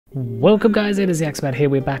Welcome guys, it is the AxeMan here.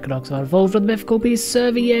 We're back at AxeMan Evolved on the Mythical Beast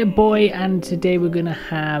server, yeah boy, and today we're gonna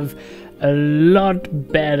have a lot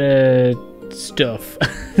better stuff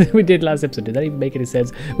than we did last episode. Did that even make any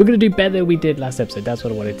sense? We're gonna do better than we did last episode, that's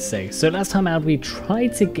what I wanted to say. So last time out we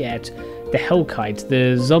tried to get the Hellkite,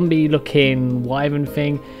 the zombie looking wyvern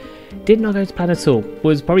thing. Did not go to plan at all.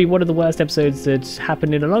 Was probably one of the worst episodes that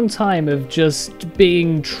happened in a long time of just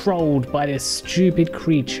being trolled by this stupid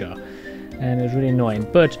creature. And it was really annoying.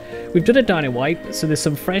 But we've done a dino wipe, so there's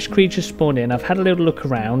some fresh creatures spawned in. I've had a little look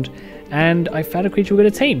around, and I found a creature we're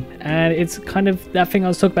going to tame. And it's kind of that thing I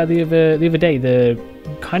was talking about the other day. The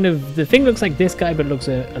thing looks like this guy, but looks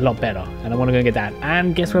a lot better. And I want to go and get that.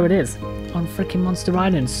 And guess where it is? On freaking Monster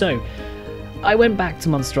Island. So I went back to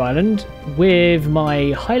Monster Island with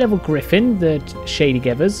my high-level griffin that Shady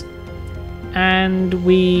gave us, and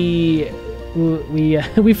we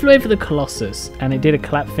flew over the Colossus, and it did a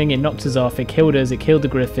clap thing. It knocked us off, it killed us, it killed the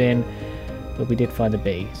griffin, but we did find the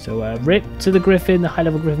bee. So rip to the griffin, the high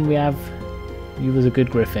level griffin we have. He was a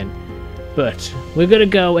good griffin. But we're gonna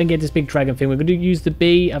go and get this big dragon thing. We're gonna use the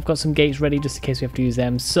bee. I've got some gates ready just in case we have to use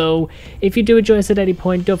them. So if you do enjoy us at any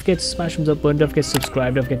point, don't forget to smash thumbs up button, don't forget to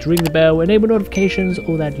subscribe, don't forget to ring the bell, enable notifications,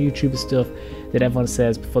 all that YouTuber stuff that everyone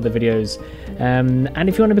says before the videos. And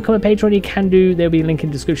if you want to become a patron, you can do. There'll be a link in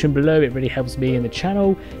the description below. It really helps me in the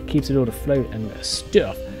channel, keeps it all afloat and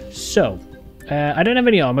stuff. So I don't have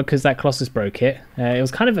any armor because that Colossus broke it. It was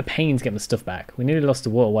kind of a pain to get my stuff back. We nearly lost the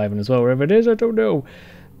water wyvern as well, wherever it is, I don't know.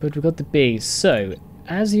 But we got the bee. So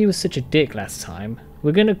as you were such a dick last time,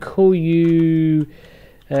 we're gonna call you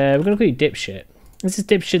Dipshit. This is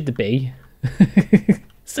Dipshit the bee.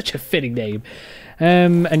 Such a fitting name.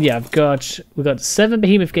 And yeah, we've got 7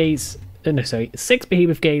 behemoth gates. No, sorry, 6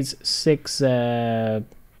 behemoth gates, 6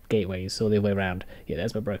 gateways, all the way around. Yeah,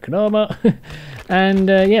 there's my broken armor. And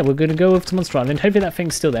yeah, we're gonna go over to Monster Island. Hopefully that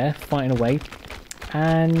thing's still there, fighting away,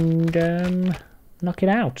 and knock it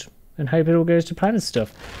out, and hope it all goes to plan and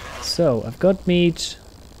stuff. So I've got meat.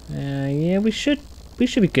 Yeah, we should be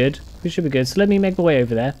good. We should be good. So let me make my way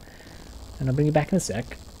over there, and I'll bring you back in a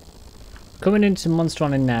sec. Coming into Monster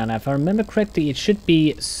Island now. Now, if I remember correctly, it should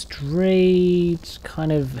be straight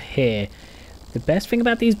kind of here. The best thing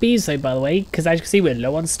about these bees, though, by the way, because as you can see, we're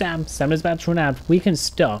low on stamina. Stamina's about to run out. We can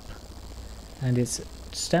stop, and its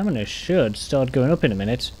stamina should start going up in a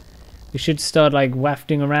minute. We should start, like,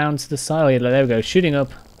 wafting around to the side. There we go, shooting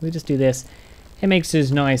up. We just do this. It makes us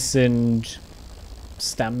nice and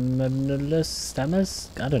stamina-less? I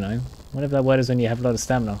don't know. Whatever that word is when you have a lot of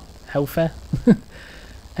stamina. Healthier?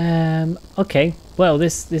 Okay, well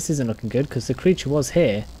this isn't looking good because the creature was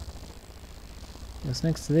here. It's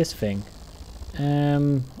next to this thing.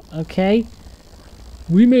 Okay.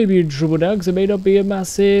 We may be in trouble now because it may not be a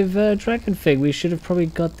massive dragon thing. We should have probably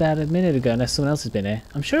got that a minute ago unless someone else has been here.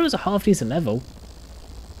 I'm sure it was a half decent level.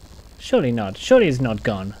 Surely not. Surely it's not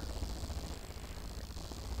gone.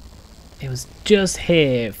 It was just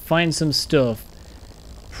here. Find some stuff.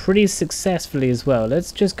 Pretty successfully as well.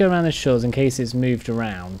 Let's just go around the shores in case it's moved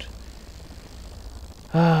around.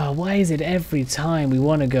 Ah, why is it every time we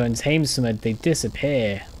want to go and tame something they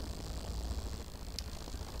disappear?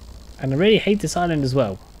 And I really hate this island as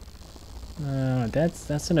well.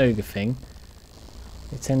 That's an ogre thing.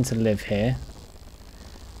 They tend to live here.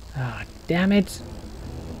 Ah, damn it.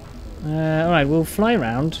 Alright, we'll fly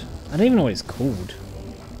around. I don't even know what it's called.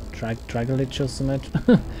 Dragolich or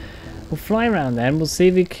something. We'll fly around then. We'll see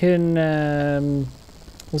if we can.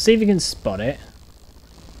 Spot it,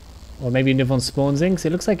 or maybe another one spawns in. Because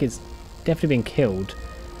it looks like it's definitely been killed.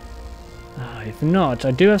 If not,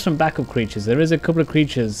 I do have some backup creatures. There is a couple of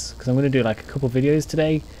creatures because I'm going to do like a couple videos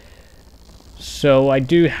today. So I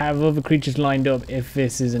do have other creatures lined up if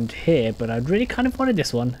this isn't here. But I really kind of wanted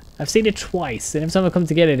this one. I've seen it twice, and every time I come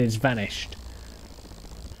to get it, it's vanished.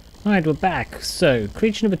 Alright, we're back. So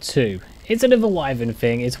creature number 2. It's another wyvern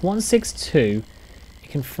thing. It's 162. It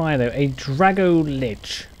can fly though. A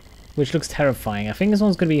Dragolich, which looks terrifying. I think this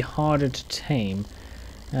one's going to be harder to tame.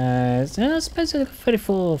 I suppose it's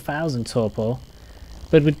 34,000 torpor.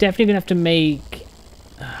 But we're definitely going to have to make...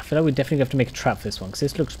 I feel like we're definitely going to have to make a trap for this one, because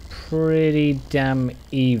this looks pretty damn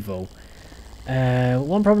evil.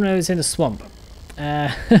 One problem though is in the swamp.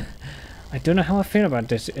 I don't know how I feel about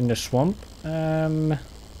this in the swamp. I'm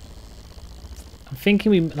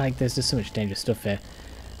thinking we, like, there's just so much dangerous stuff here.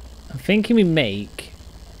 I'm thinking we make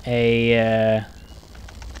a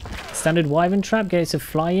standard wyvern trap, get it to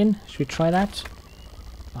fly in. Should we try that?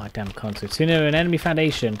 Oh, damn, I can't. It's an enemy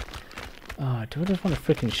foundation. Oh, do I just want to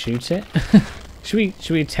freaking shoot it? should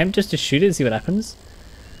we attempt just to shoot it and see what happens?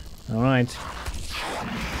 Alright.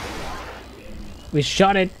 We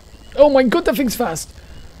shot it. Oh my god, that thing's fast!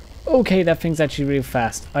 Okay, that thing's actually really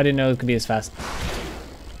fast. I didn't know it could be as fast.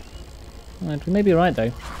 Right, we may be right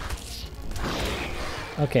though.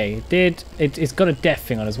 Okay, it did. It's got a death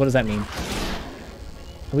thing on us. What does that mean?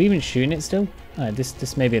 Are we even shooting it still? Oh,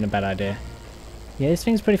 this may be a bad idea. Yeah, this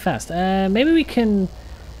thing's pretty fast. Maybe we can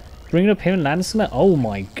bring it up here and land somewhere. Oh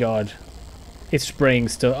my god. It's spraying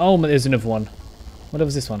still. Oh, there's another one. What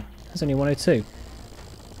was this one? There's only 102.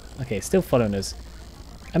 Okay, it's still following us.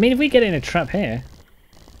 I mean, if we get in a trap here,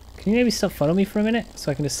 can you maybe stop following me for a minute so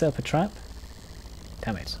I can just set up a trap?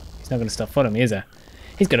 Damn it. He's not going to stop following me, is he?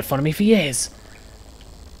 He's going to follow me for years.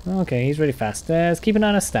 Okay, he's really fast. Let's keep an eye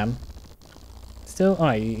on our stam. Still?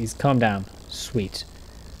 Alright, he's calmed down. Sweet.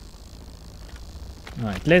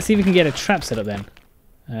 Alright, let's see if we can get a trap set up then.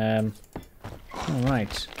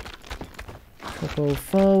 Alright. Couple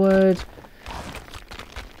forward.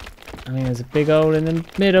 I mean, there's a big hole in the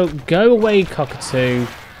middle. Go away, cockatoo.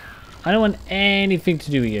 I don't want anything to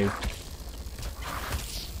do with you.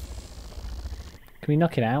 Can we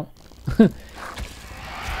knock it out? Knock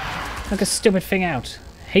a stupid thing out.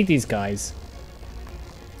 Hate these guys.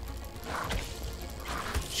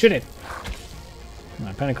 Shoot it. Oh,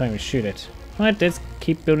 I apparently can't even shoot it. Alright, let's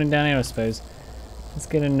keep building down here, I suppose. Let's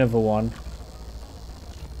get another one.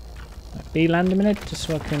 Be land a minute, just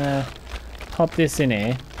so I can pop this in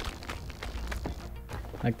here.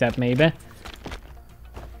 Like that, maybe.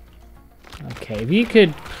 Okay, if you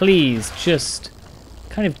could please just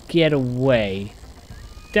kind of get away.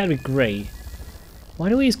 That'd be great. Why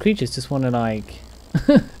do these creatures just want to, like,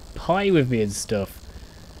 pie with me and stuff?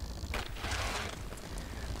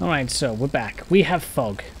 Alright, so we're back. We have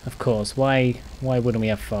fog, of course. Why wouldn't we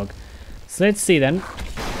have fog? So let's see then.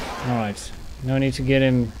 Alright, no need to get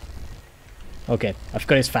him. Okay, I've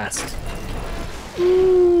got his fast.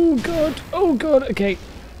 Oh god, oh god, okay.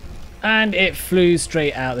 And it flew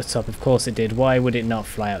straight out the top. Of course it did. Why would it not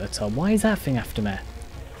fly out the top? Why is that thing after me?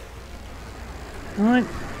 Alright,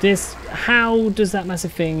 how does that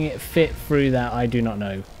massive thing fit through that? I do not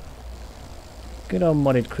know. Good old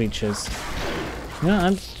modded creatures.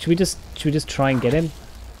 No, should we just try and get him?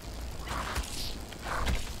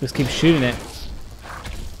 Just keep shooting it.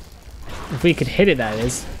 If we could hit it, that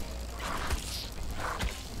is.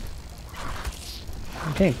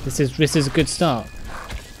 Okay, this is a good start.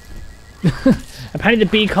 Apparently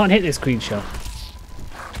the bee can't hit this creature.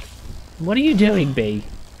 What are you doing, bee?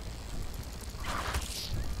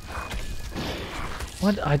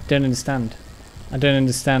 What? I don't understand. I don't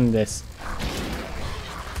understand this.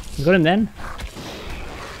 You got him then?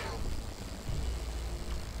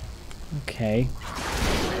 Okay.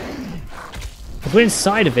 If we're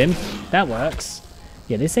inside of him, that works.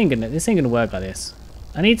 Yeah, this ain't gonna work like this.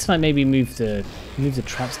 I need to like maybe move the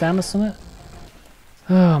traps down or something.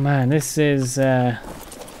 Oh man, this is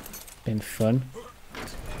been fun.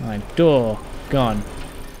 Alright, door gone.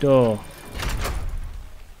 Door.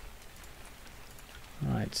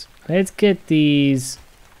 Alright, let's get these.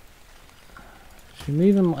 Should we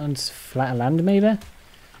move them onto flatter land maybe? Right,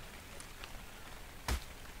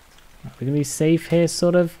 we're gonna be safe here,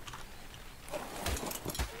 sort of.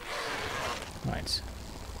 Right.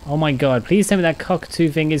 Oh my god, please tell me that cockatoo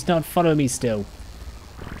thing is not following me still.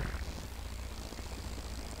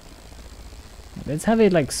 Let's have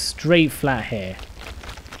it like straight flat here.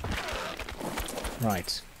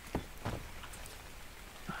 Right.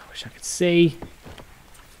 I wish I could see.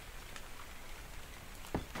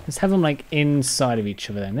 Let's have them like inside of each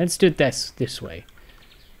other then. Let's do it this way.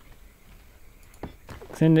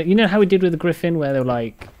 Then, you know how we did with the griffin where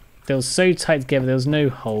they were so tight together there was no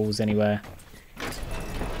holes anywhere.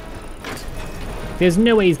 There's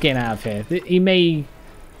no way he's getting out of here. He may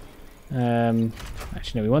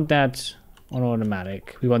actually no, we want that on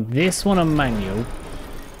automatic. We want this one on manual.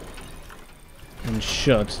 And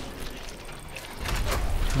shut.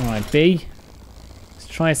 Alright, B. Let's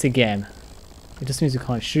try this again. It just means we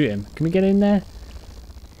can't shoot him. Can we get in there?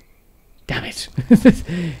 Damn it.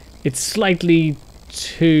 It's slightly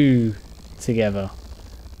too together.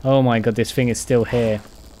 Oh my god, this thing is still here.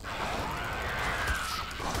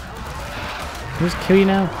 Can we just kill you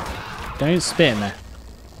now? Don't spit in there.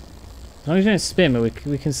 As long as you don't spit,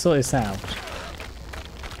 we can sort this out.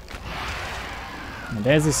 And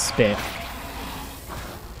there's his spit.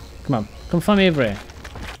 Come on, come find me over here.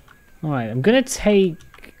 Alright, I'm gonna take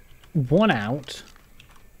one out.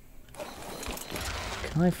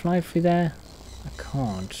 Can I fly through there? I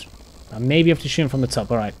can't. I maybe have to shoot him from the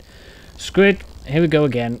top. Alright. Screw it. Here we go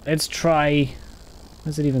again. Let's try.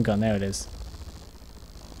 Where's it even gone? There it is.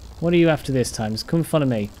 What are you after this time? Just come in front of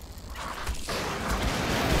me.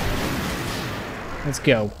 Let's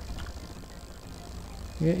go.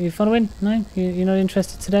 You following? No? You're not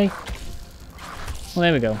interested today? Well,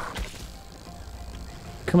 there we go.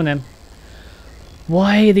 Come on then.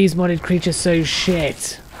 Why are these modded creatures so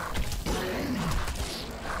shit?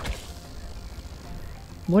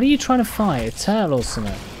 What are you trying to fight? A turtle or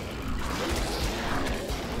something?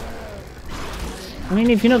 I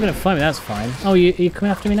mean, if you're not going to fight me, that's fine. Oh, you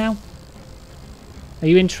coming after me now? Are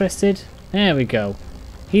you interested? There we go.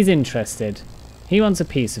 He's interested. He wants a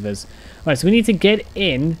piece of us. Alright, so we need to get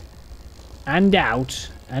in and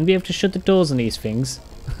out and be able to shut the doors on these things.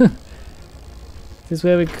 This is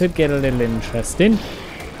where we could get a little interesting.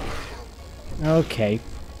 Okay,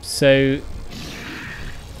 so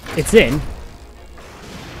it's in.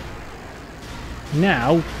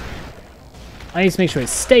 Now, I need to make sure it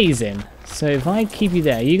stays in. So if I keep you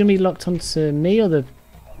there, are you going to be locked onto me or the...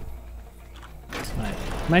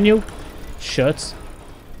 Right. Manual, shut.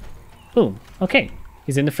 Boom, okay.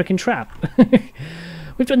 He's in the freaking trap.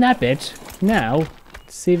 We've done that bit. Now,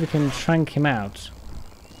 let's see if we can trank him out.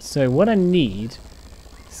 So what I need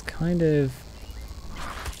is kind of...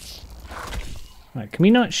 Right, can we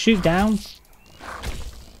not shoot down?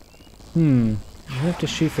 We have to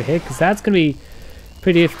shoot for here, because that's going to be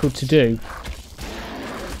pretty difficult to do.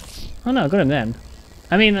 Oh no, I got him then.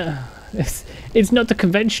 I mean, it's not the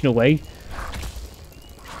conventional way.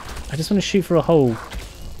 I just want to shoot for a hole.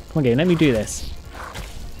 Come on, game, let me do this.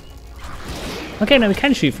 Okay, no, we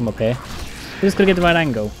can shoot from up here. We just got to get the right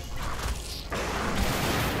angle.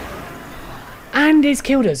 And it's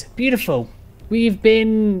killed us. Beautiful. You've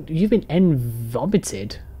been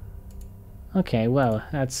vomited. Okay, well,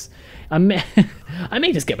 that's... I may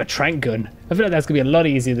just get my trank gun. I feel like that's going to be a lot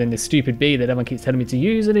easier than this stupid bee that everyone keeps telling me to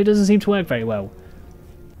use, and it doesn't seem to work very well.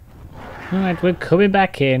 Alright, we're coming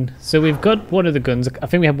back in. So we've got one of the guns. I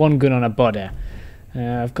think we have one gun on our body.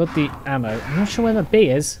 I've got the ammo. I'm not sure where that bee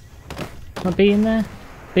is. Is my bee in there?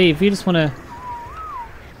 Bee, if you just want to...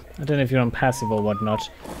 I don't know if you're on passive or whatnot.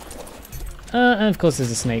 And of course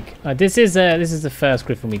there's a snake. This is the first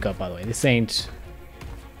griffin we got, by the way. This ain't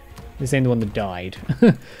the one that died.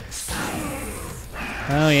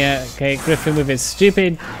 Oh yeah, okay, Griffin with his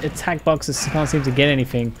stupid attack boxes can't seem to get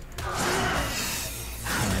anything.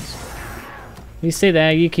 Right. You stay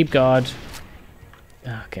there, you keep guard.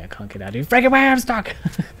 Okay, I can't get out of here. Break away, I'm stuck!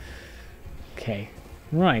 Okay,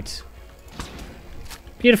 right.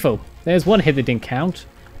 Beautiful. There's one hit that didn't count.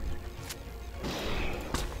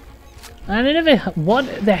 And another,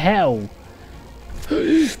 what the hell?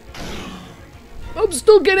 I'm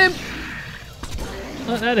still getting him!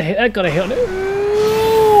 Oh, that got a hit on it.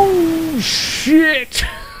 Oh, shit!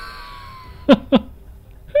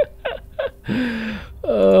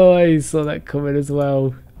 Oh, I saw that coming as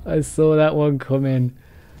well. I saw that one coming.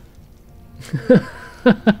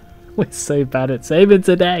 We're so bad at saving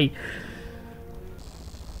today.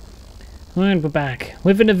 Alright, we're back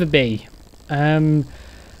with another bee.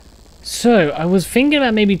 So, I was thinking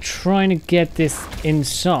about maybe trying to get this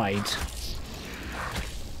inside.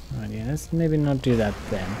 Right, yeah, let's maybe not do that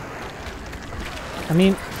then. I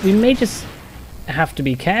mean, we may just have to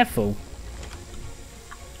be careful.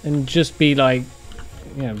 And just be like,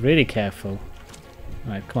 you know, really careful.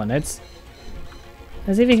 Alright, come on, let's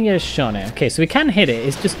see if we can get a shot on it. Okay, so we can hit it.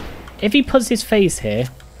 It's just, if he puts his face here,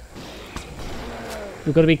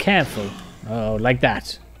 we've got to be careful. Oh, like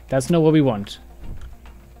that. That's not what we want.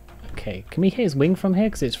 Okay, can we hit his wing from here?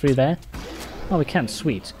 Because it's through there. Oh, we can.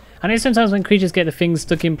 Sweet. I know sometimes when creatures get the things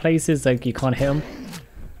stuck in places, like you can't hit them.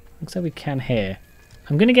 Looks like we can here.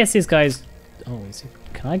 I'm going to guess this guy's... Oh, is it...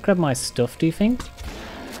 Can I grab my stuff, do you think? Do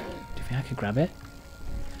you think I could grab it?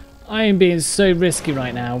 I am being so risky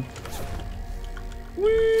right now.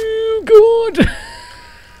 Woo, God!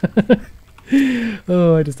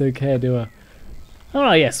 Oh, I just don't care, do I?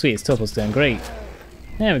 Oh, yeah, sweet. It's Torpil's doing great.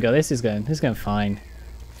 There we go. This is going fine.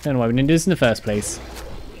 Don't know why we didn't do this in the first place.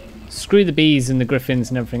 Screw the bees and the griffins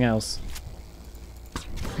and everything else.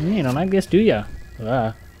 You don't like this, do ya?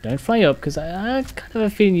 Don't fly up, because I kind of have a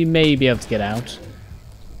feeling you may be able to get out.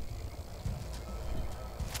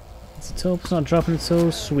 The Torpil's not dropping at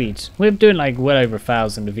all. Sweet. We're doing like well over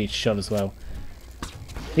 1,000 of each shot as well.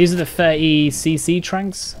 These are the 30cc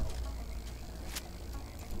tranks.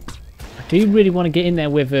 I do really want to get in there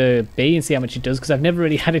with a bee and see how much it does, because I've never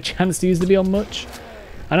really had a chance to use the bee on much.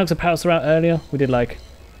 I knocked a Palliser out earlier. We did like,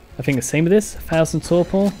 I think the same with this. 1,000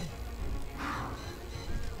 Torpil.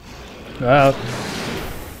 Wow.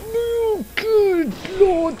 Oh, good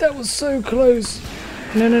lord, that was so close.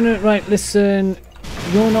 No, no, no, right, listen.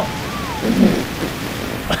 You're not...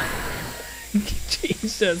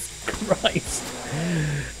 Jesus Christ.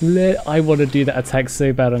 I want to do that attack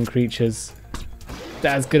so bad on creatures.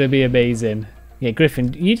 That's going to be amazing. Yeah,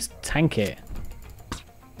 Griffin, you just tank it.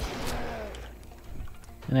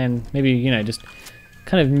 And then maybe, you know, just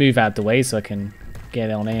kind of move out the way so I can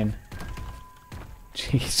get on in.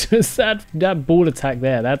 Jesus, that ball attack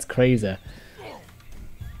there, that's crazy.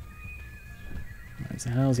 Right, so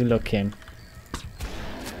how's he looking?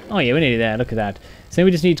 Oh yeah, we're nearly there, look at that. So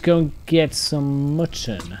we just need to go and get some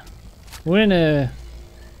mutton. We're in a...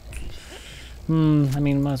 I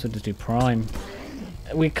mean, might as well just do prime.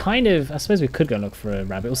 We kind of... I suppose we could go and look for a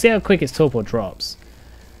rabbit. We'll see how quick its torpor drops.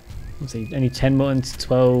 Let's see, only 10 mutton to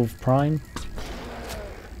 12 prime.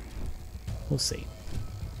 We'll see.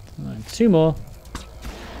 Alright, 2 more.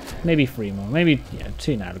 Maybe 3 more. Maybe, yeah,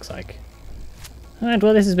 2 now, looks like. Alright,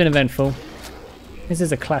 well, this has been eventful. This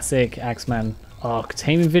is a classic AxeMan arc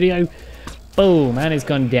taming video. Boom, and it's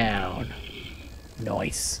gone down.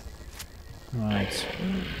 Nice. Right.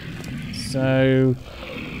 So,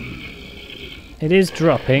 it is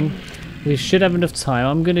dropping. We should have enough time.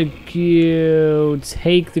 I'm going to go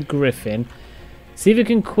take the griffin. See if we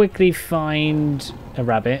can quickly find a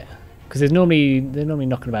rabbit. Because they're normally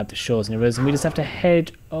knocking about the shores and rivers, and we just have to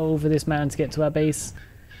head over this mountain to get to our base.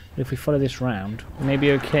 But if we follow this round, we may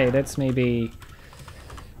be okay. Let's maybe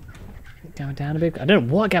go down a bit. I don't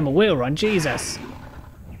know what gamma wheel run, Jesus.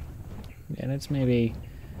 Yeah, let's maybe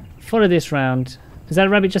follow this round. Is that a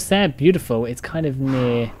rabbit just there? Beautiful. It's kind of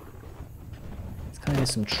near. It's kind of near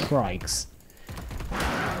some trikes.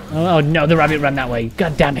 Oh no, the rabbit ran that way.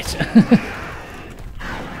 God damn it.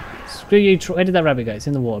 Screw you, where did that rabbit go? It's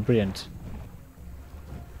in the water, brilliant.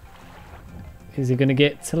 Is he going to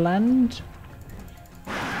get to land?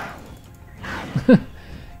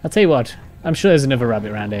 I'll tell you what, I'm sure there's another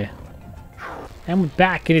rabbit around here. And we're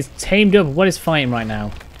back, it is tamed up. What is fighting right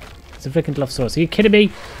now? It's a freaking Dilophosaurus. Are you kidding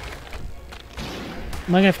me?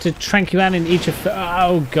 Am I going to have to trank you out in each of...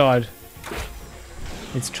 Oh god.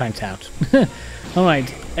 It's tranked out.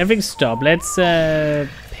 Alright, everything stop. Let's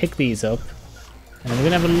pick these up. And we're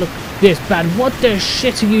going to have a look at this bad. What the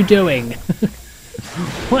shit are you doing?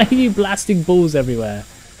 Why are you blasting balls everywhere?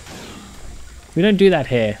 We don't do that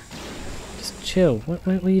here. Just chill. What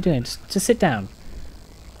are you doing? Just sit down.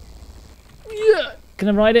 Yeah. Can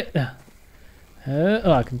I ride it?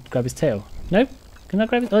 Oh, I can grab his tail. No? Can I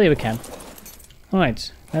grab it? Oh, yeah, we can.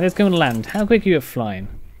 Alright. Now let's go and land. How quick are you at flying?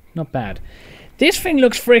 Not bad. This thing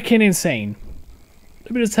looks freaking insane.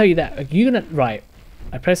 Let me just tell you that. You're going to... Right.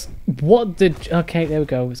 I press what the... Okay, there we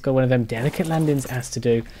go. It's got one of them delicate landings it has to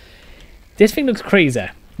do. This thing looks crazy.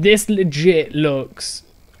 This legit looks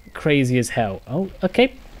crazy as hell. Oh,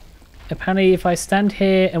 okay. Apparently if I stand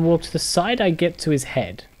here and walk to the side, I get to his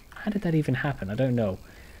head. How did that even happen? I don't know.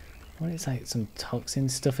 What is like some toxin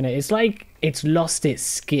stuff in it? It's like it's lost its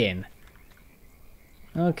skin.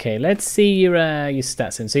 Okay, let's see your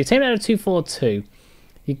stats in. So you take out of 242.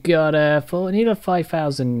 You got you got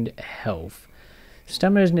 5,000 health.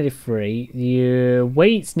 Stamina is nearly 3. Your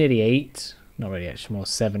weight's nearly 8. Not really, actually, more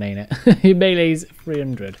 7, ain't it? Your melee's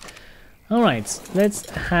 300. Alright, let's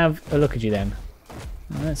have a look at you then.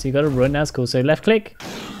 Alright, so you got to run, that's cool. So left click,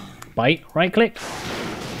 bite, right click.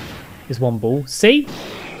 There's one ball. See?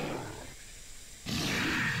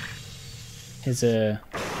 Here's a...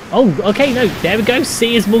 Oh, okay, no, there we go.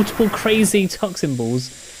 C is multiple crazy toxin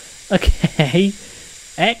balls. Okay.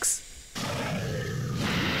 X.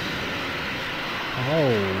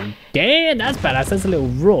 Oh, damn, that's badass. That's a little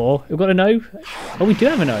raw. We've got an O. Oh, we do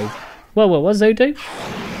have an O. Well, what does O do?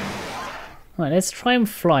 Alright, let's try and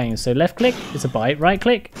flying. So left click is a bite. Right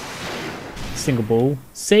click. Single ball.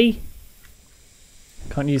 C.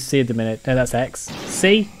 Can't use C at the minute. No, that's X.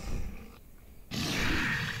 C.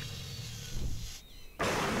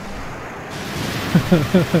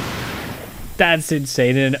 That's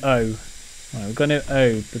insane. And an O. Right, we've got an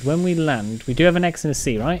O, but when we land, we do have an X and a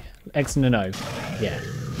C, right? X and an O. Yeah.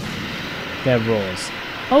 They're raws.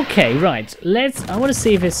 Okay, right. I want to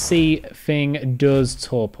see if this C thing does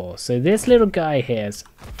torpor. So this little guy here is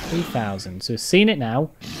 3,000. So we've seen it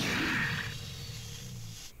now.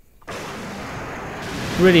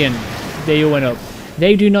 Brilliant. They all went up.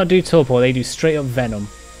 They do not do torpor. They do straight up venom.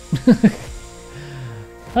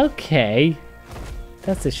 Okay.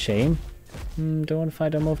 That's a shame. Do I want to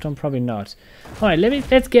fight them often? Probably not. All right,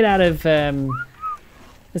 let's get out of the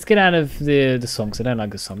swamp. 'Cause I don't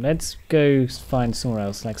like the swamp. Let's go find somewhere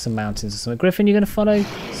else, like some mountains or something. Griffin, you gonna follow?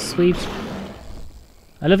 Sweet.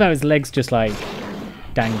 I love how his legs just like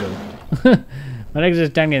dangle. My legs are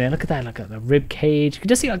just dangling there. Look at that. Look at the rib cage. You can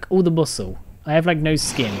just see like all the muscle. I have like no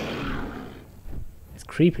skin. It's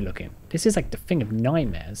creepy looking. This is like the thing of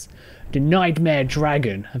nightmares. The nightmare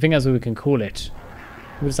dragon. I think that's what we can call it.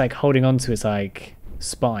 It was like holding on to its like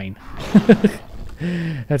spine.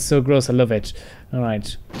 That's so gross. I love it. All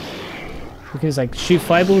right. We can just like shoot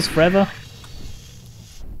fireballs forever.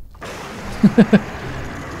 Look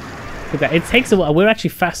at that. It takes a while. We're actually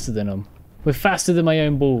faster than them. We're faster than my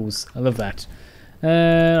own balls. I love that.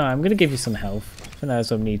 I'm going to give you some health. For now,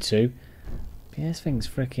 as I need to. Yeah, this thing's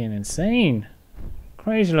freaking insane.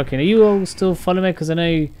 Crazy looking. Are you all still following me? Because I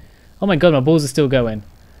know... Oh my god, my balls are still going.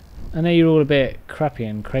 I know you're all a bit crappy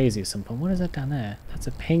and crazy at some point. What is that down there? That's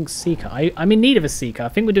a pink Seeker. I'm in need of a Seeker. I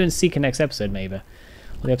think we're doing Seeker next episode, maybe. Or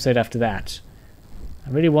the episode after that. I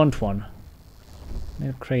really want one.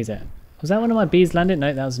 No, crazy. Was that one of my bees landed?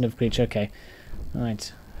 No, that was another creature. Okay.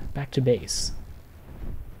 Alright. Back to base.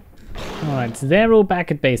 Alright, so they're all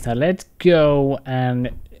back at base now. Let's go and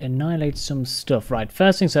annihilate some stuff. Right,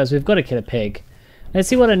 first things first, we've got to kill a pig. Let's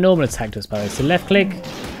see what a normal attack does, by the way. So left click,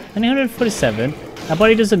 only 147. Our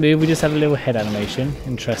body doesn't move, we just have a little head animation.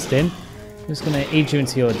 Interesting. I'm just going to eat you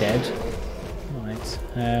until you're dead. Alright,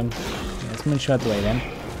 let's munch you out the way then.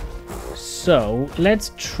 So,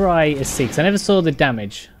 let's try a 6. I never saw the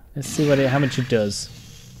damage. Let's see how much it does.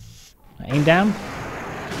 Aim down.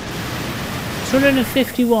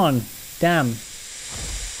 251. Damn.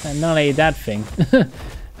 I annihilated that thing.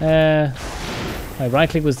 Right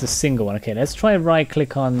click was the single one. Okay, let's try right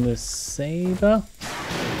click on the saber.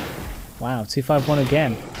 Wow, 251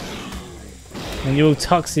 again. And you're all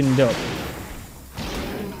toxined up.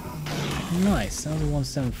 Nice, that was a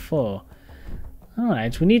 174.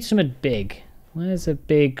 Alright, we need something big. Where's a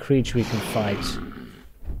big creature we can fight?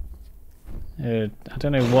 I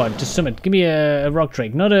don't know what, just something. Give me a rock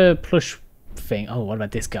drake, not a plush thing. Oh, what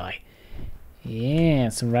about this guy? Yeah,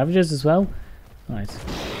 some ravagers as well. Alright.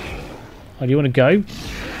 Oh, do you want to go?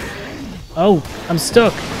 Oh, I'm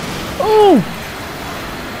stuck. Oh!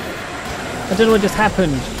 I don't know what just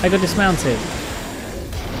happened. I got dismounted.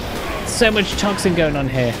 So much toxin going on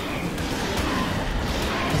here.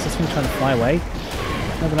 Is this one trying to fly away?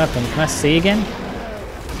 Not gonna happen. Can I see again?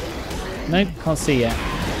 Nope, can't see yet.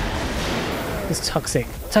 It's toxic.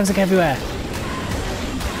 Toxic everywhere.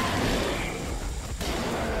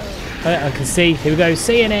 I can see. Here we go.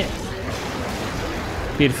 Seeing it.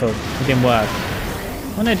 Beautiful. It didn't work.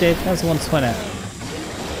 Oh no, it did. That was a 120.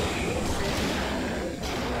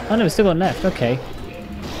 Oh no, it's still got left. Okay.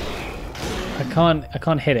 I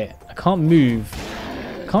can't hit it. I can't move.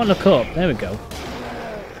 I can't look up. There we go.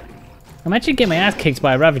 I'm actually getting my ass kicked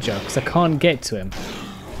by a Ravager because I can't get to him.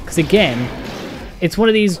 Because again, it's one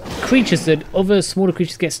of these creatures that other smaller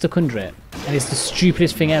creatures get stuck under it. And it's the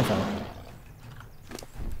stupidest thing ever.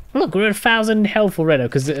 Look, we're at 1,000 health already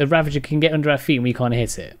because a Ravager can get under our feet and we can't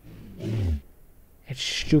hit it. It's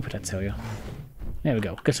stupid, I tell you. There we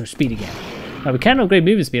go. Got some speed again. Right, we can upgrade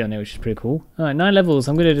movement speed on there, which is pretty cool. Alright, 9 levels.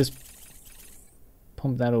 I'm going to just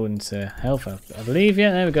pump that all into health, I believe.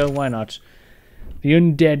 Yeah, there we go. Why not? The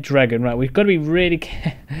undead dragon. Right, we've got to be really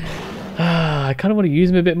I kind of want to use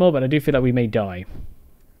him a bit more, but I do feel like we may die.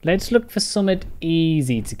 Let's look for something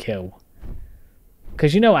easy to kill.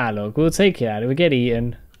 Because you know our luck. We'll take it out. We'll get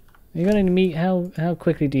eaten. You got any meat? How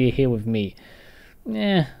quickly do you heal with meat?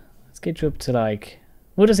 Yeah, let's get you up to like...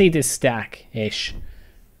 We'll just eat this stack-ish.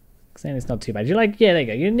 Because then it's not too bad. You're like, yeah, there you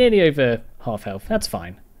go. You're nearly over half health. That's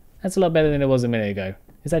fine. That's a lot better than it was a minute ago.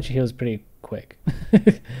 This actually heals pretty quick.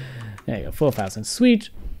 There you go, 4,000. Sweet.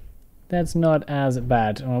 That's not as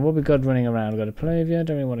bad. Alright, what we got running around? We've got a Plavia.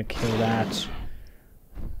 Don't really want to kill that.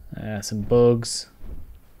 Some bugs.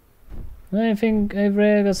 Anything over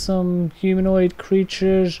here? Got some humanoid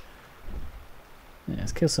creatures. Yeah,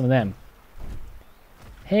 let's kill some of them.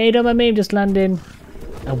 Hey, don't mind me, I'm just landing.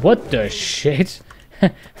 Oh, what the shit?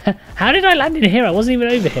 How did I land in here? I wasn't even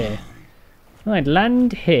over here. Right,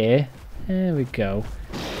 land here. There we go.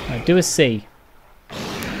 Right, do a C.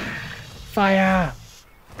 Fire!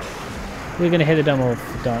 We're going to hit the dumb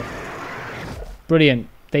off. Dark. Brilliant.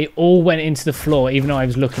 They all went into the floor, even though I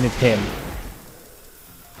was looking at him.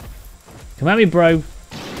 Come at me, bro.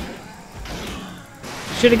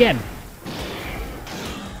 Shoot again.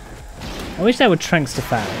 I wish that would tranks to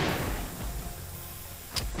foul.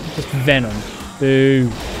 Just venom. Boo.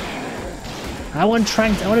 I want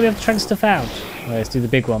tranks. I want to be able to trank stuff out. Right, let's do the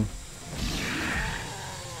big one.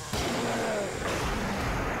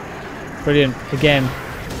 Brilliant. Again,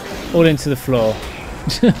 all into the floor.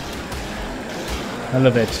 I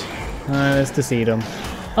love it. Alright, let's just eat them.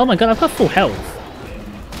 Oh my god, I've got full health.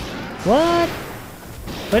 What?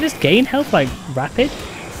 Do I just gain health like rapid?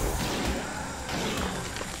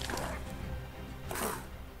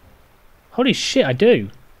 Holy shit, I do.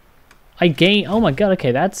 I gain... Oh my god,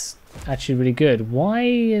 okay, that's actually really good. Why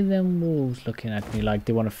are them wolves looking at me like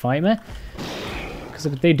they want to fight me? Because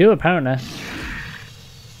they do, apparently. I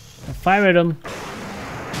fire at them.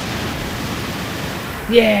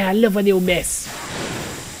 Yeah, I love when they all miss.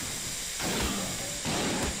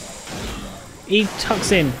 Eat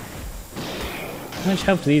toxin. How much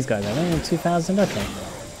health do these guys have? Only 2,000? Okay.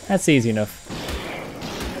 That's easy enough.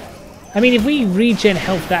 I mean, if we regen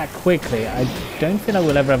health that quickly, I don't feel like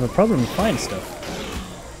we'll ever have a problem fighting stuff.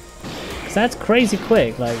 Because that's crazy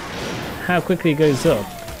quick, like, how quickly it goes up.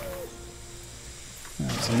 Oh,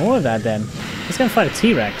 some more of that then. Let's go and fight a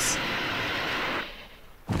T-Rex.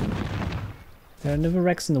 Is there another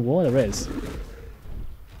Rex in the war? There is.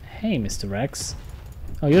 Hey, Mr. Rex.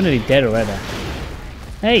 Oh, you're nearly dead already.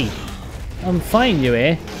 Hey! I'm fighting you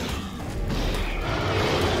here.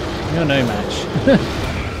 You're no match.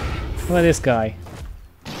 What about this guy?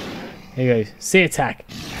 Here you go. Sea attack.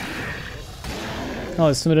 Oh,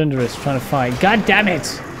 there's someone under us trying to fight. God damn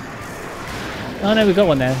it! Oh no, we got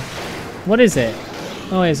one there. What is it?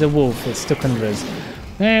 Oh, it's a wolf. It's stuck under us.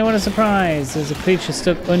 Hey, what a surprise! There's a creature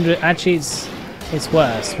stuck under it. Actually, it's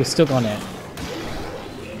worse. We're stuck on it.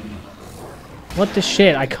 What the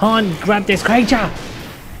shit? I can't grab this creature!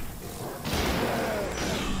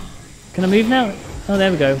 Can I move now? Oh,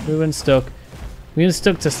 there we go. We were unstuck. We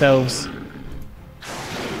unstuck ourselves.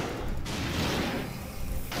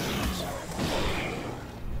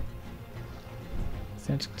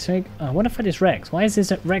 So to take. Oh, I wonder if I just Rex. Why is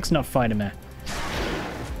this Rex not fighting me?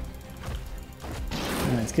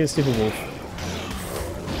 Right, let's get a stupid wolf.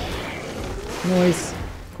 Noise.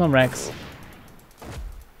 Come on, Rex.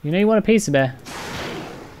 You know you want a piece of me.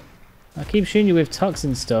 I keep shooting you with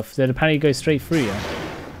toxin stuff that apparently goes straight through you.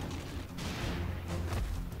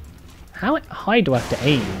 How high do I have to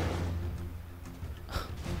aim?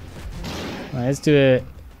 Right, let's do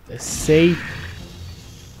a C.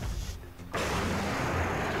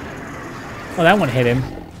 Oh, that one hit him.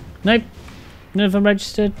 Nope. None of them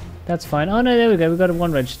registered. That's fine. Oh no, there we go. We got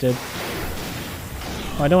one registered.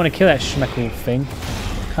 Oh, I don't want to kill that schmeckle thing.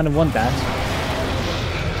 I kind of want that.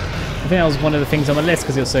 I think that was one of the things on my list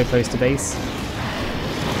because it was so close to base.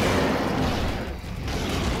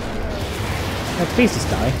 Oh, please just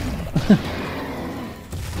die.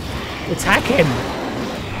 Attack him!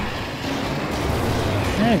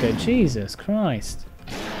 There we go. Jesus Christ.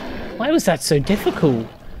 Why was that so difficult?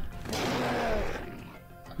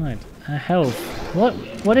 Right, our health.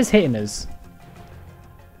 What is hitting us?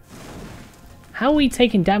 How are we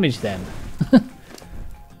taking damage then? I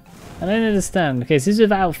don't understand. Okay, so this is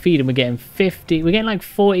without feed and we're getting 50. We're getting like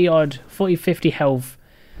 40, 50 health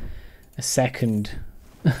a second.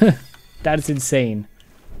 That's insane.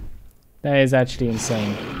 That is actually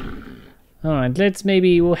insane. Alright,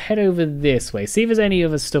 we'll head over this way. See if there's any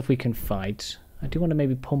other stuff we can fight. I do want to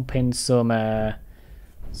maybe pump in some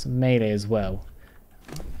melee as well.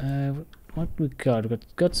 What we got? We've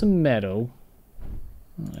got some metal.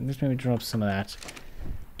 Let's maybe drop some of that.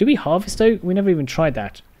 Do we harvest out? We never even tried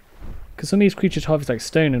that. Because some of these creatures harvest like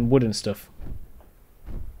stone and wood and stuff.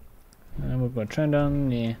 And we've got trend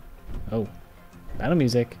on, yeah. Oh, battle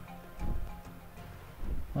music.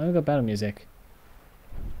 Why have we got battle music?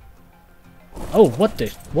 Oh, what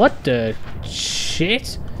the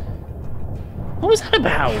shit? What was that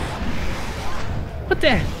about? What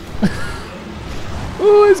the?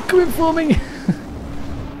 Oh, it's coming for me.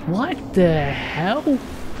 What the hell?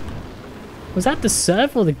 Was that the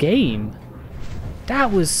server or the game?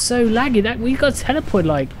 That was so laggy. That we got teleported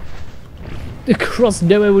like across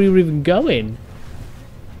nowhere we were even going.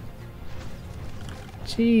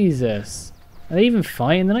 Jesus. Are they even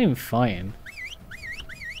fighting? They're not even fighting.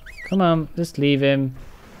 Come on, just leave him.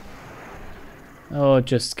 Oh,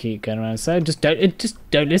 just keep going around. So just don't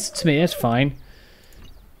listen to me. That's fine.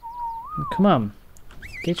 Come on,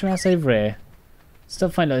 get your ass over here.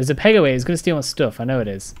 Stop fighting. There's a peg away. It's gonna steal my stuff. I know it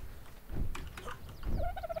is.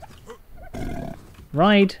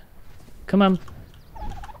 Ride. Come on.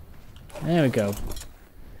 There we go.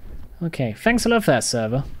 Okay, thanks a lot for that,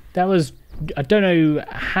 server. That was... I don't know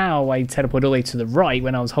how I teleported all the way to the right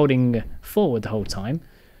when I was holding forward the whole time.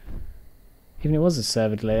 Even if it was a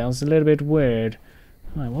server delay, that was a little bit weird.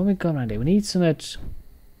 Alright, what have we got around here? We need some... I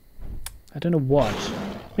don't know what.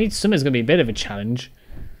 We need something that's going to be a bit of a challenge.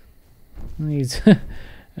 We need a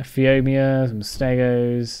Phiomia, some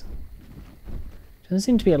Stegos. Doesn't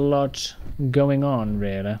seem to be a lot going on,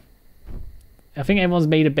 really. I think everyone's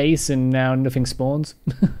made a base and now nothing spawns.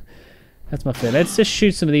 That's my fear. Let's just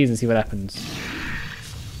shoot some of these and see what happens.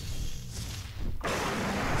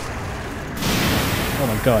 Oh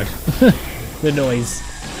my god. The noise.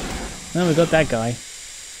 Oh, we got that guy.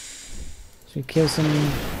 Should we kill some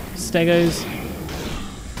Stegos?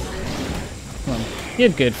 Come on. You're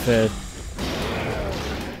good for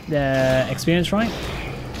experience, right?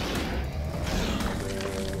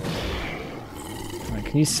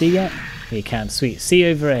 Can you see yet? Yeah, you can. Sweet. See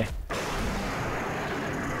over here.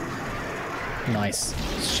 Nice.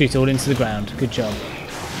 Shoot all into the ground. Good job.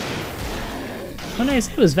 Oh no,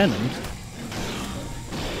 it was venomed.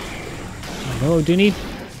 Oh, do you need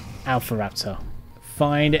Alpha Raptor?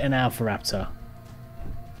 Find an Alpha Raptor.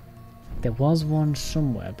 There was one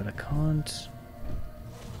somewhere, but I can't.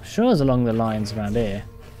 I'm sure it's along the lines around here.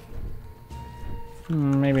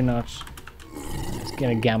 Maybe not. Let's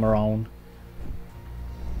get a Gamma on.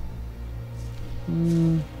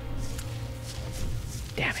 Damn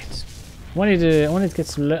it! I wanted to get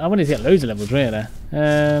some. I wanted to get loads of levels, really.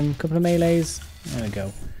 Couple of melees. There we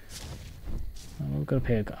go. We've got to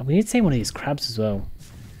pay. We need to take one of these crabs as well.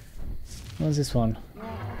 What's this one?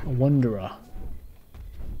 A Wanderer.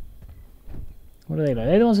 What are they like?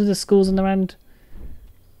 Are they the ones with the skulls on their end?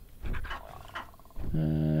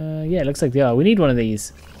 Yeah, it looks like they are. We need one of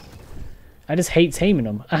these. I just hate taming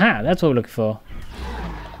them. Aha, that's what we're looking for.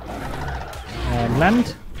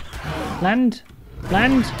 Land. Land.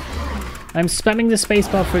 Land. I'm spamming the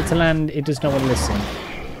spacebar for it to land. It does not want to listen.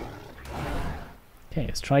 Okay,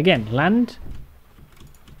 let's try again. Land.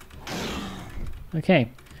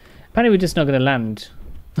 Okay. Apparently we're just not going to land.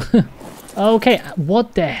 Okay,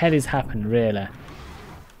 what the hell has happened, really?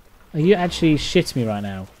 Are you actually shitting me right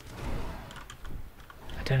now?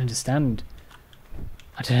 I don't understand.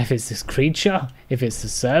 I don't know if it's this creature, if it's the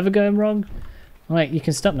server going wrong. Alright, you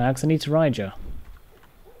can stop now because I need to ride you.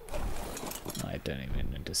 I don't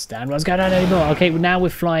even understand what's going on anymore. Okay, now we're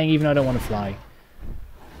flying even though I don't want to fly.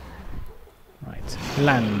 Right,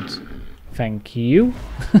 land. Thank you.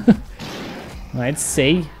 Right,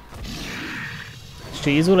 C.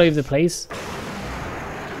 Trees all over the place.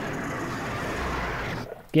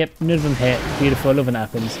 Yep, none of them hit. Beautiful, I love when that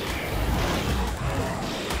happens.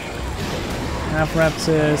 Alpha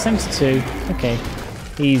Raptor 72. Okay,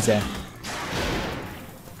 easy.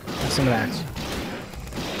 Have some of that.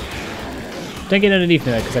 Don't get underneath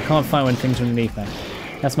me though, because I can't find when things are underneath me.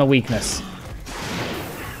 That's my weakness.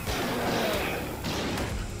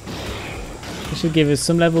 This should give us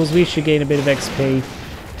some levels. We should gain a bit of XP.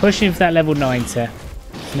 Pushing for that level 90. And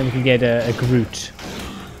then we can get a Groot.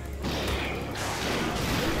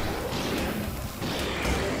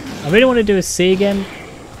 I really want to do a C again.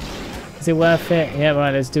 Is it worth it? Yeah,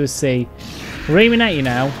 right, let's do a C. We're aiming at you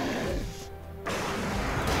now.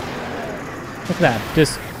 Look at that.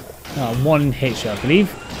 Just one hit shot, I believe.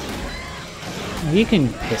 Oh, you can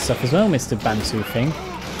piss off as well, Mr. Bantu thing.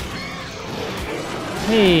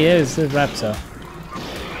 Hey, there's the raptor.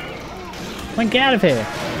 Come on, get out of here.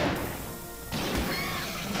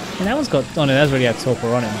 And that one's got... Oh no, that's already had torpor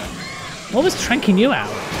on him. What was tranking you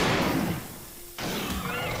out?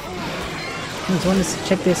 I just wanted to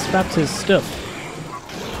check this raptor's stuff.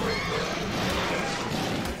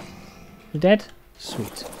 You're dead?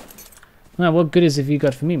 Sweet. Well, what good is have you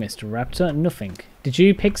got for me, Mr. Raptor? Nothing. Did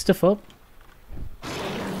you pick stuff up?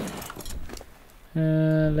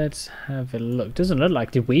 Let's have a look. Doesn't look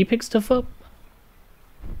like. Did we pick stuff up?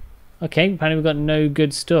 Okay, apparently we've got no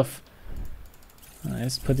good stuff. Right,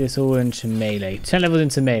 let's put this all into melee. 10 levels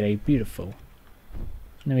into melee. Beautiful.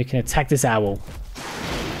 And then we can attack this owl.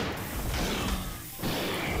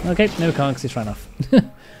 Okay, no we can't because it's run off.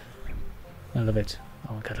 I love it.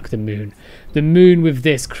 Oh my god, look at the moon. The moon with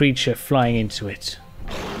this creature flying into it.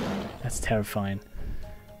 That's terrifying.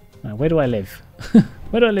 Now, where do I live?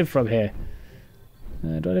 Where do I live from here?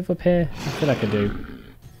 Do I live up here? I feel like I do.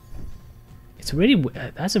 It's a really...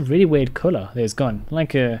 that's a really weird colour. There's gone.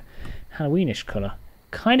 Like a Halloweenish colour.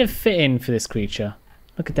 Kind of fitting for this creature.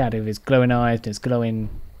 Look at that with his glowing eyes and his glowing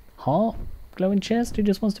heart? Glowing chest who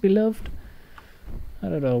just wants to be loved? I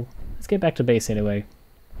don't know. Let's get back to base anyway.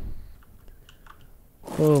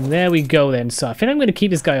 Boom, there we go then. So I think I'm going to keep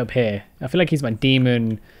this guy up here. I feel like he's my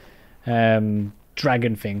demon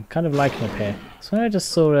dragon thing. Kind of like him up here. So I just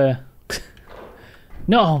saw a...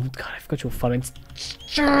 No! God, I forgot you were following.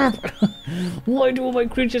 Why do all my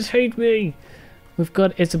creatures hate me? We've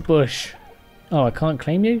got... It's a bush. Oh, I can't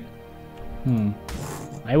claim you?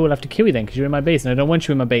 I will have to kill you then because you're in my base and I don't want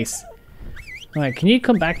you in my base. Alright, can you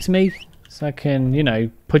come back to me? So I can, you know,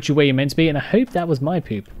 put you where you're meant to be. And I hope that was my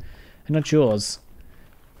poop and not yours.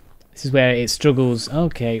 This is where it struggles.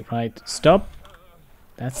 Okay, right. Stop.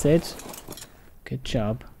 That's it. Good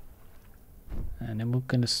job. And then we're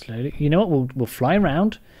going to slowly... You know what? We'll fly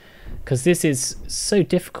around. Because this is so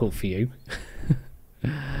difficult for you.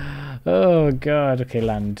 Oh, God. Okay,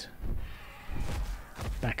 land.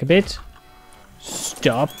 Back a bit.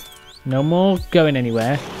 Stop. No more going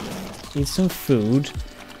anywhere. Eat some food.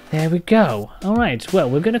 There we go. Alright, well,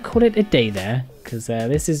 we're going to call it a day there. because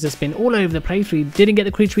this has just been all over the place. We didn't get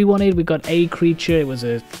the creature we wanted. We got a creature. It was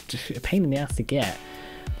a pain in the ass to get.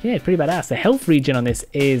 Yeah, it's pretty badass. The health regen on this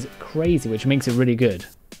is crazy, which makes it really good.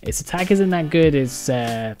 Its attack isn't that good. It's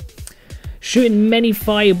shooting many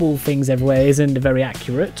fireball things everywhere isn't very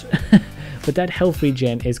accurate. But that health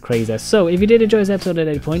regen is crazy. So if you did enjoy this episode at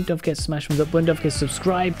any point, don't forget to smash thumbs up button, don't forget to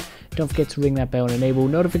subscribe, don't forget to ring that bell and enable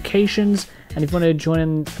notifications. And if you want to join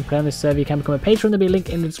and play on this server, you can become a patron. There'll be a link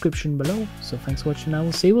in the description below. So thanks for watching, and I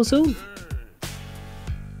will see you all soon.